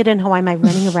doing it in Hawaii, am I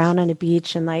running around on a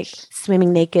beach and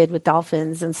swimming naked with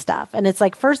dolphins and stuff? And it's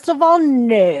first of all,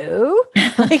 no,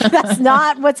 that's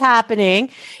not what's happening.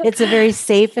 It's a very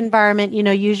safe environment.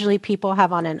 Usually people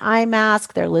have on an eye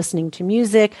mask, they're listening to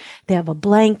music, they have a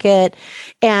blanket,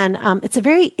 and it's a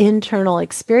very internal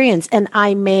experience. And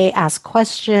I may ask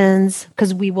questions,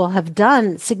 because we will have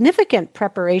done significant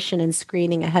preparation and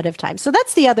screening ahead of time. So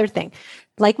that's the other thing.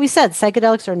 Like we said,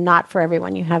 psychedelics are not for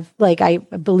everyone. You have, I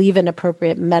believe in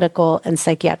appropriate medical and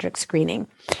psychiatric screening,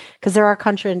 because there are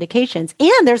contraindications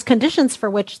and there's conditions for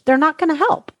which they're not going to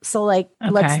help. So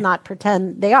let's not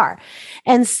pretend they are.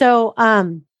 And so,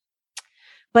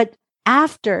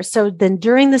 then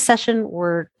during the session,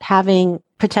 we're having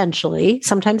potentially,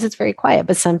 sometimes it's very quiet,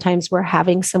 but sometimes we're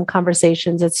having some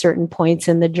conversations at certain points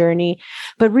in the journey.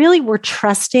 But really, we're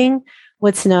trusting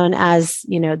what's known as,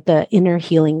 the inner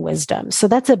healing wisdom. So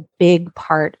that's a big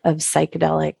part of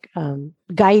psychedelic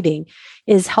guiding,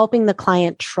 is helping the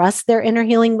client trust their inner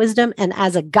healing wisdom. And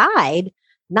as a guide,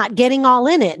 not getting all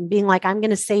in it and being I'm going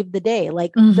to save the day.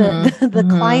 The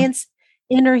client's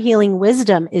inner healing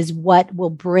wisdom is what will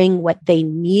bring what they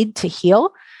need to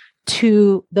heal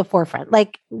to the forefront.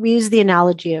 We use the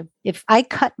analogy of, if I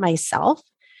cut myself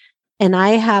and I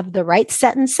have the right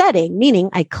set and setting, meaning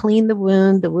I clean the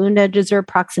wound edges are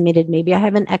approximated, maybe I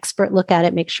have an expert look at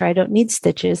it, make sure I don't need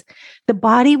stitches, the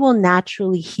body will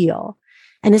naturally heal.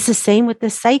 And it's the same with the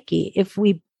psyche. If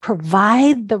we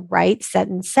provide the right set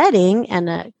and setting and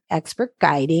an expert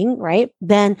guiding, right,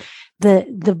 then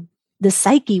the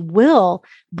psyche will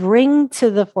bring to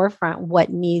the forefront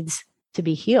what needs to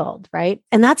be healed, right?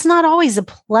 And that's not always a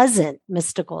pleasant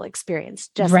mystical experience,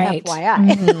 just right. FYI.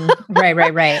 Mm-hmm.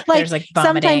 Right. There's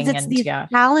vomiting, sometimes it's these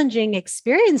challenging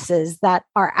experiences that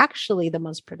are actually the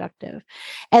most productive.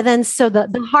 And then so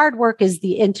the hard work is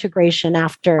the integration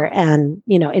after, and,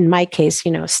 in my case,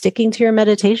 sticking to your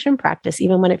meditation practice,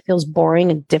 even when it feels boring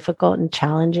and difficult and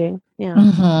challenging. Yeah.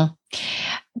 Mm-hmm.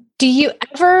 Do you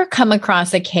ever come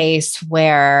across a case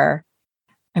where,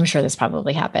 I'm sure this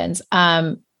probably happens,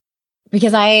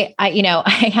 because I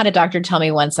had a doctor tell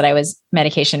me once that I was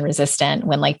medication resistant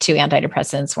when 2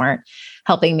 antidepressants weren't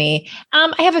helping me.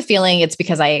 I have a feeling it's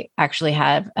because I actually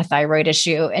have a thyroid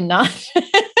issue and not,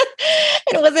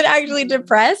 and wasn't actually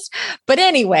depressed. But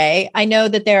anyway, I know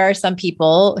that there are some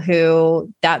people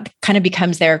who that kind of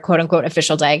becomes their quote unquote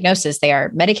official diagnosis. They are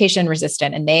medication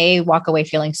resistant and they walk away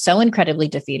feeling so incredibly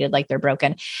defeated, like they're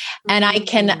broken. And I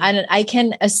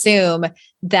can assume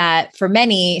that for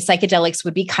many, psychedelics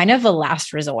would be kind of a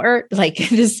last resort, like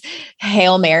this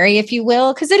Hail Mary, if you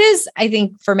will. Because it is, I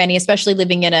think, for many, especially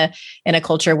living in a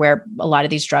culture where a lot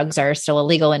of these drugs are still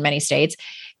illegal in many states,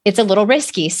 it's a little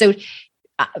risky. So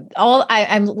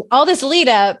all this lead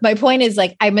up, my point is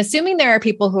I'm assuming there are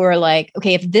people who are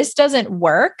okay, if this doesn't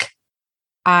work,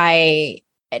 I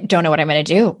don't know what I'm going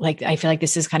to do. I feel like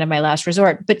this is kind of my last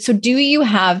resort. But so do you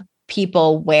have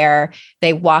people where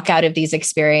they walk out of these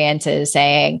experiences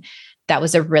saying that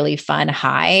was a really fun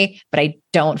high, but I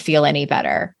don't feel any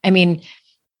better? I mean,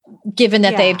 given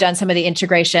that they've done some of the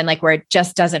integration, where it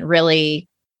just doesn't really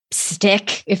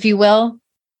stick, if you will.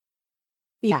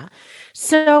 Yeah.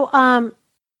 So,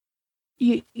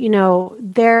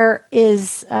 there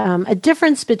is a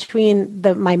difference between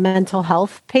my mental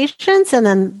health patients and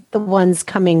then the ones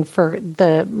coming for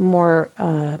the more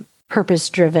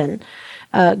purpose-driven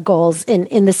goals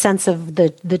in the sense of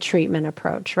the treatment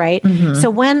approach, right? Mm-hmm.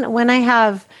 So when I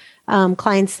have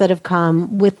clients that have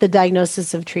come with the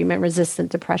diagnosis of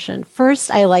treatment-resistant depression,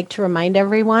 first I like to remind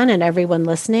everyone and everyone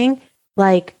listening,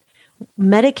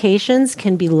 medications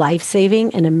can be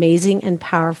life-saving and amazing and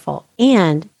powerful,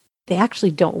 and they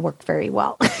actually don't work very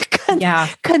well.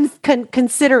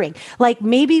 Considering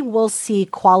maybe we'll see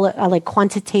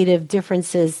quantitative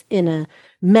differences in a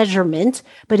measurement,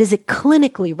 but is it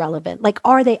clinically relevant?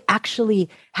 Are they actually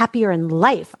happier in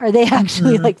life? Are they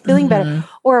actually feeling better?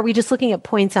 Or are we just looking at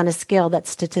points on a scale that's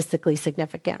statistically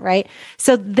significant, right?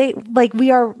 So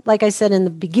we are, like I said in the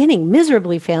beginning,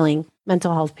 miserably failing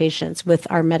mental health patients with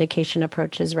our medication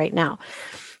approaches right now.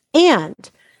 And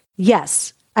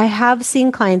yes, I have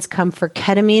seen clients come for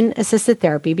ketamine assisted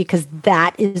therapy because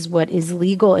that is what is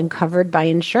legal and covered by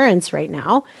insurance right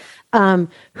now,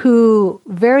 who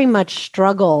very much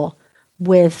struggle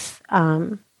with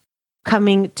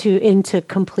coming into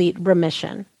complete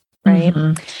remission. right?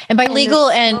 And by legal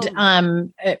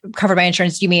and covered by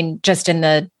insurance, do you mean just in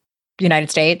the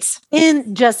United States?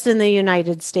 In the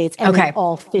United States and in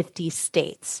all 50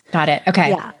 states. Got it. Okay.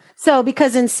 Yeah. So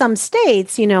because in some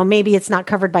states, maybe it's not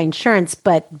covered by insurance,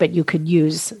 but you could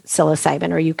use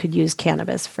psilocybin or you could use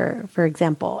cannabis, for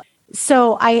example.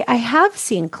 So I have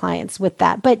seen clients with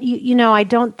that, but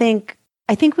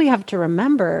I think we have to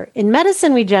remember in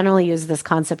medicine, we generally use this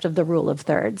concept of the rule of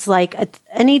thirds. Like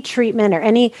any treatment or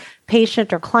any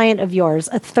patient or client of yours,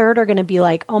 a third are going to be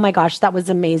like, oh my gosh, that was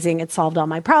amazing. It solved all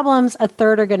my problems. A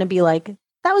third are going to be like,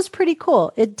 that was pretty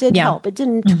cool. It did help. It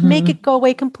didn't make it go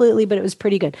away completely, but it was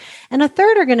pretty good. And a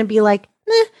third are going to be like,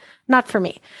 not for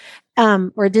me.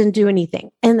 Or it didn't do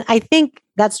anything. And I think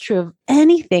that's true of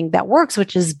anything that works,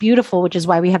 which is beautiful, which is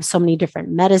why we have so many different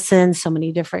medicines, so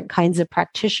many different kinds of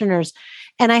practitioners.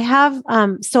 And I have,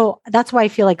 so that's why I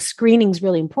feel like screening is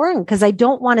really important, because I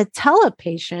don't want to tell a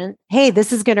patient, hey,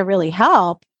 this is going to really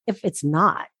help if it's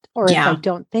not, or if I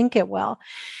don't think it will.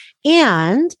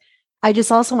 And I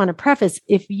just also want to preface,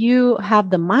 if you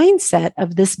have the mindset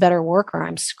of this better work or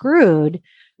I'm screwed,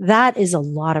 that is a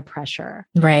lot of pressure,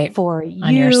 right? For you,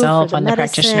 on yourself, for on the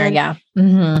practitioner. Yeah.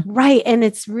 Right. And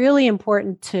it's really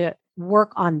important to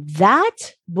work on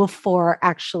that before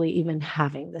actually even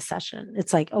having the session.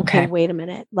 It's like, okay, wait a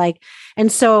minute.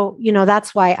 And so,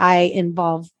 that's why I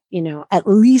involve, at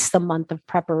least a month of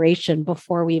preparation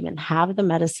before we even have the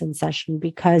medicine session,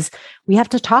 because we have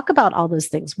to talk about all those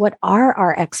things. What are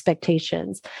our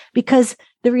expectations? Because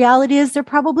the reality is they're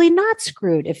probably not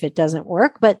screwed if it doesn't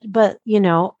work, but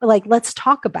let's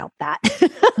talk about that.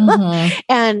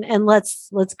 and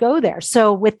let's go there.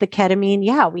 So with the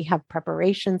ketamine, we have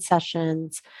preparation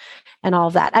sessions and all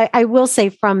of that. I will say,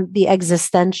 from the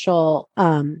existential,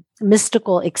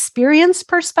 mystical experience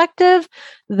perspective,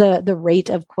 the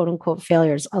rate of quote unquote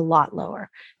failure is a lot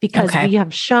lower, because we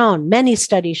have shown, many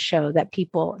studies show that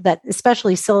people that,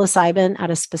 especially psilocybin at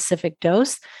a specific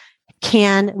dose,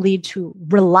 can lead to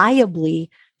reliably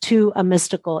to a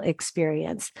mystical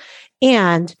experience.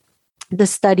 And the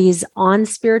studies on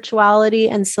spirituality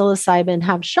and psilocybin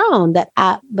have shown that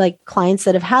clients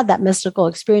that have had that mystical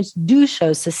experience do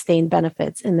show sustained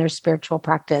benefits in their spiritual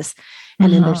practice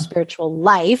and in their spiritual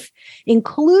life,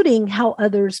 including how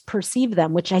others perceive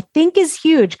them, which I think is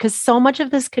huge, because so much of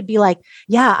this could be like,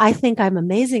 yeah, I think I'm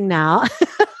amazing now.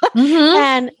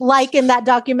 And like in that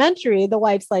documentary, the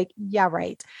wife's like, yeah,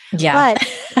 right. Yeah.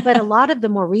 But a lot of the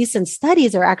more recent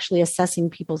studies are actually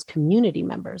assessing people's community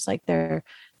members, like their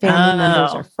family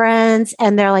members or friends.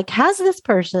 And they're like, has this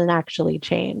person actually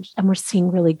changed? And we're seeing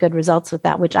really good results with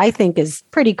that, which I think is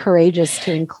pretty courageous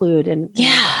to include.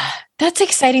 That's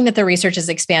exciting that the research is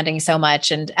expanding so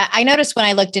much. And I noticed when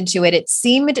I looked into it, it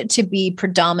seemed to be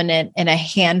predominant in a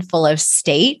handful of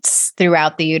states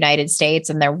throughout the United States.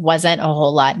 And there wasn't a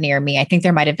whole lot near me. I think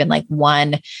there might have been like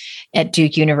one at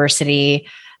Duke University,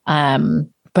 but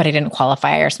I didn't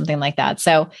qualify or something like that.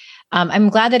 So I'm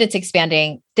glad that it's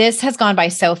expanding. This has gone by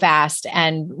so fast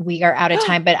and we are out of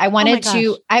time, but I wanted to ask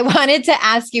you, I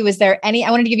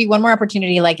wanted to give you one more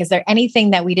opportunity. Is there anything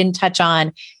that we didn't touch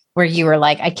on where you were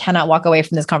like, I cannot walk away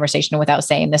from this conversation without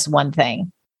saying this one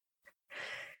thing?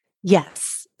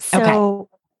 Yes. So,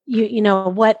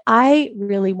 what I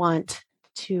really want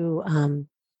to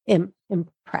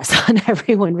impress on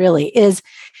everyone really is,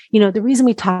 the reason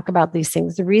we talk about these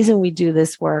things, the reason we do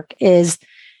this work is,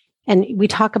 and we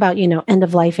talk about, end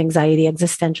of life anxiety,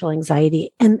 existential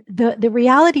anxiety. And the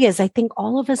reality is, I think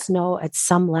all of us know at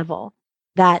some level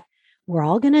that we're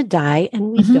all going to die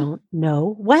and we don't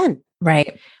know when.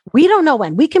 Right. We don't know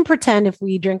when. We can pretend if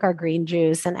we drink our green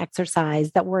juice and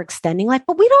exercise that we're extending life,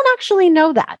 but we don't actually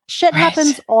know that. Shit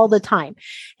happens all the time.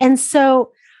 And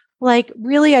so,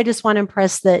 really, I just want to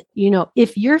impress that,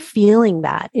 if you're feeling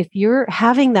that, if you're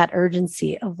having that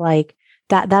urgency of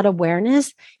that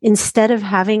awareness, instead of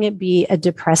having it be a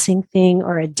depressing thing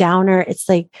or a downer, it's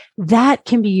like that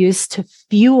can be used to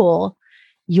fuel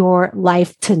your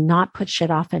life to not put shit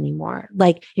off anymore.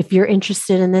 If you're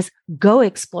interested in this, go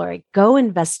explore it, go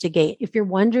investigate. If you're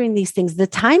wondering these things, the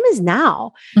time is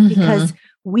now, because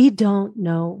we don't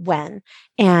know when.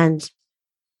 And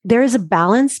there is a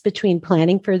balance between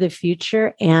planning for the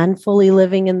future and fully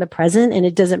living in the present. And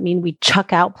it doesn't mean we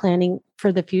chuck out planning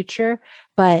for the future,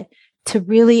 but to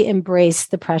really embrace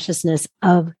the preciousness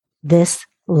of this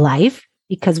life,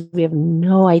 because we have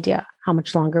no idea how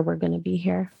much longer we're going to be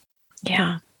here.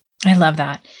 Yeah, I love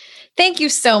that. Thank you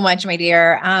so much, my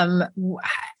dear.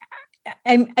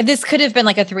 This could have been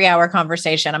like a 3-hour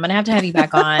conversation. I'm going to have you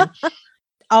back on.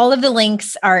 all of the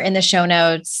links are in the show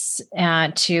notes to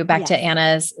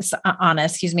Anna's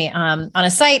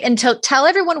site. And tell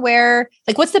everyone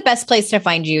what's the best place to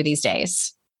find you these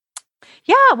days?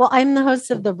 Yeah, well, I'm the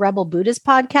host of the Rebel Buddhist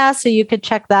podcast, so you could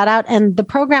check that out. And the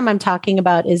program I'm talking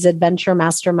about is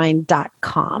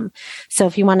adventuremastermind.com. So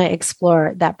if you want to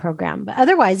explore that program, but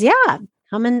otherwise,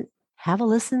 come and have a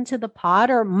listen to the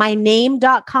pod, or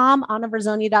myname.com,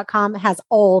 AnnaVerzonia.com has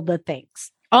all the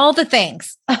things. All the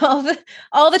things, all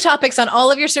the topics on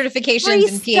all of your certifications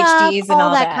and PhDs and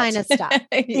all that kind of stuff.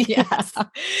 Yes.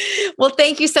 Well,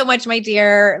 thank you so much, my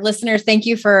dear listeners. Thank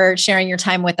you for sharing your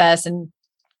time with us and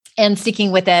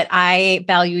sticking with it. I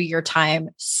value your time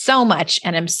so much,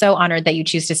 and I'm so honored that you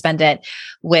choose to spend it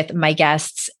with my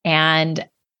guests. And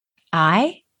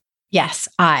I was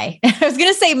going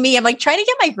to say me. I'm like trying to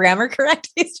get my grammar correct.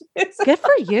 Good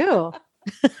for you.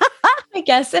 My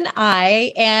guests and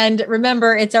I. And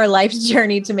remember, it's our life's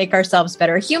journey to make ourselves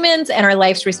better humans and our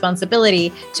life's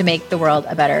responsibility to make the world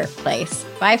a better place.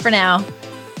 Bye for now.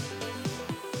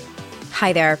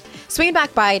 Hi there. Swinging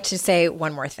back by to say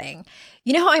one more thing.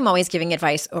 You know how I'm always giving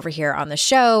advice over here on the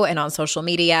show and on social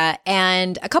media,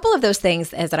 and a couple of those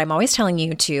things is that I'm always telling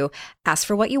you to ask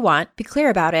for what you want, be clear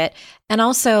about it, and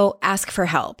also ask for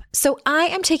help. So I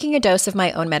am taking a dose of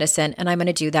my own medicine, and I'm going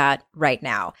to do that right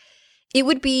now. It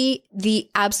would be the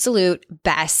absolute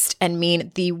best and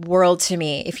mean the world to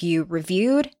me if you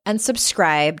reviewed and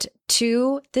subscribed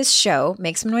to this show,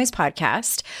 Make Some Noise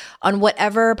Podcast, on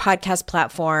whatever podcast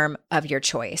platform of your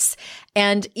choice.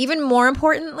 And even more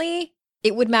importantly,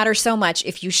 it would matter so much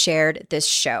if you shared this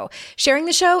show. Sharing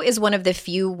the show is one of the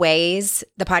few ways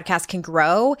the podcast can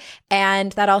grow,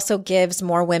 and that also gives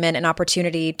more women an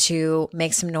opportunity to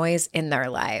make some noise in their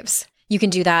lives. You can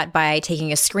do that by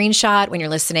taking a screenshot when you're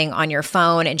listening on your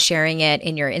phone and sharing it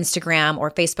in your Instagram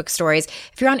or Facebook stories.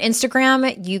 If you're on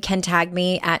Instagram, you can tag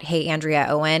me at Hey Andrea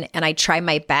Owen, and I try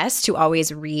my best to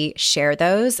always re-share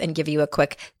those and give you a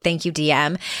quick thank you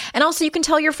DM. And also you can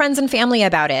tell your friends and family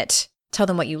about it. Tell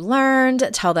them what you learned.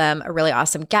 Tell them a really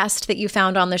awesome guest that you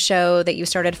found on the show that you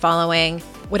started following.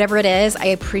 Whatever it is, I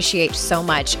appreciate so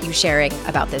much you sharing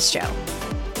about this show.